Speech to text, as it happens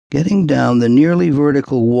Getting down the nearly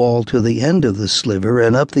vertical wall to the end of the sliver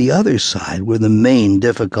and up the other side were the main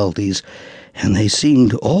difficulties, and they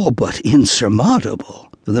seemed all but insurmountable.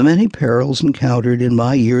 For the many perils encountered in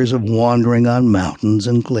my years of wandering on mountains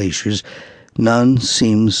and glaciers, none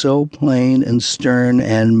seemed so plain and stern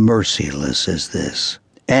and merciless as this.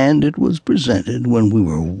 And it was presented when we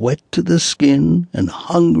were wet to the skin and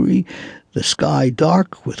hungry, the sky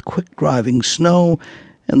dark with quick-driving snow,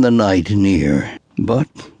 and the night near. But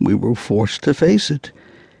we were forced to face it.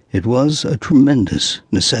 It was a tremendous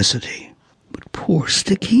necessity. But poor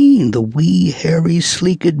Stickeen, the wee, hairy,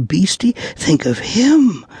 sleeked beastie, think of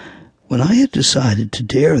him! When I had decided to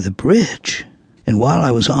dare the bridge, and while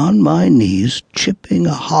I was on my knees chipping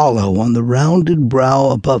a hollow on the rounded brow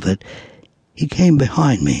above it, he came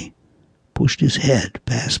behind me, pushed his head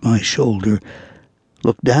past my shoulder,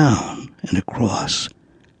 looked down and across,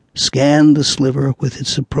 scanned the sliver with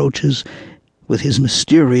its approaches with his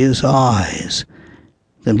mysterious eyes,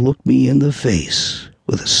 then looked me in the face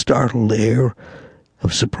with a startled air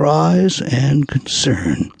of surprise and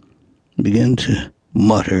concern, began to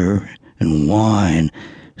mutter and whine,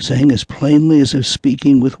 saying as plainly as if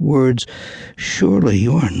speaking with words, "Surely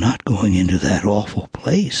you are not going into that awful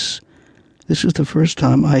place." This was the first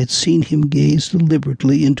time I had seen him gaze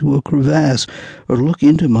deliberately into a crevasse or look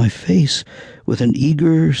into my face with an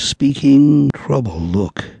eager, speaking, troubled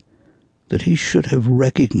look. That he should have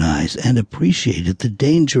recognized and appreciated the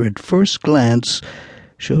danger at first glance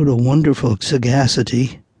showed a wonderful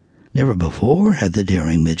sagacity. Never before had the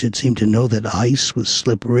daring midget seemed to know that ice was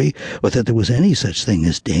slippery or that there was any such thing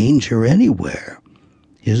as danger anywhere.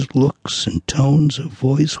 His looks and tones of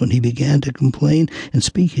voice when he began to complain and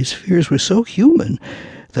speak his fears were so human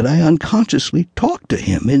that I unconsciously talked to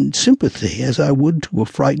him in sympathy as I would to a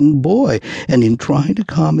frightened boy, and in trying to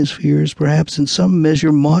calm his fears, perhaps in some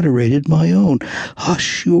measure moderated my own.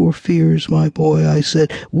 "Hush your fears, my boy," I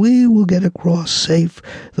said. "We will get across safe,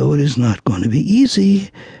 though it is not going to be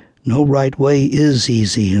easy. No right way is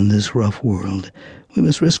easy in this rough world. We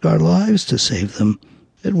must risk our lives to save them.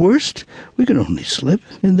 At worst, we can only slip,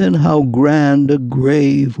 and then how grand a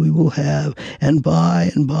grave we will have, and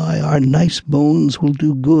by our nice bones will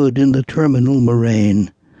do good in the terminal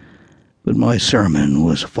moraine." But my sermon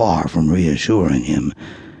was far from reassuring him.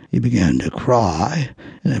 He began to cry,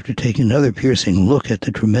 and after taking another piercing look at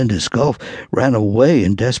the tremendous gulf, ran away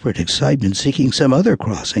in desperate excitement, seeking some other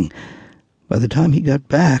crossing. By the time he got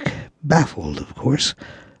back, baffled, of course,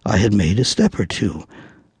 I had made a step or two.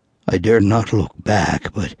 I dared not look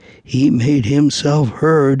back, but he made himself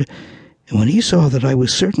heard, and when he saw that I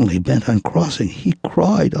was certainly bent on crossing, he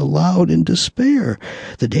cried aloud in despair.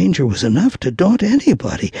 The danger was enough to daunt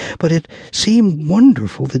anybody, but it seemed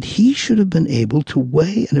wonderful that he should have been able to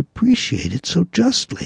weigh and appreciate it so justly.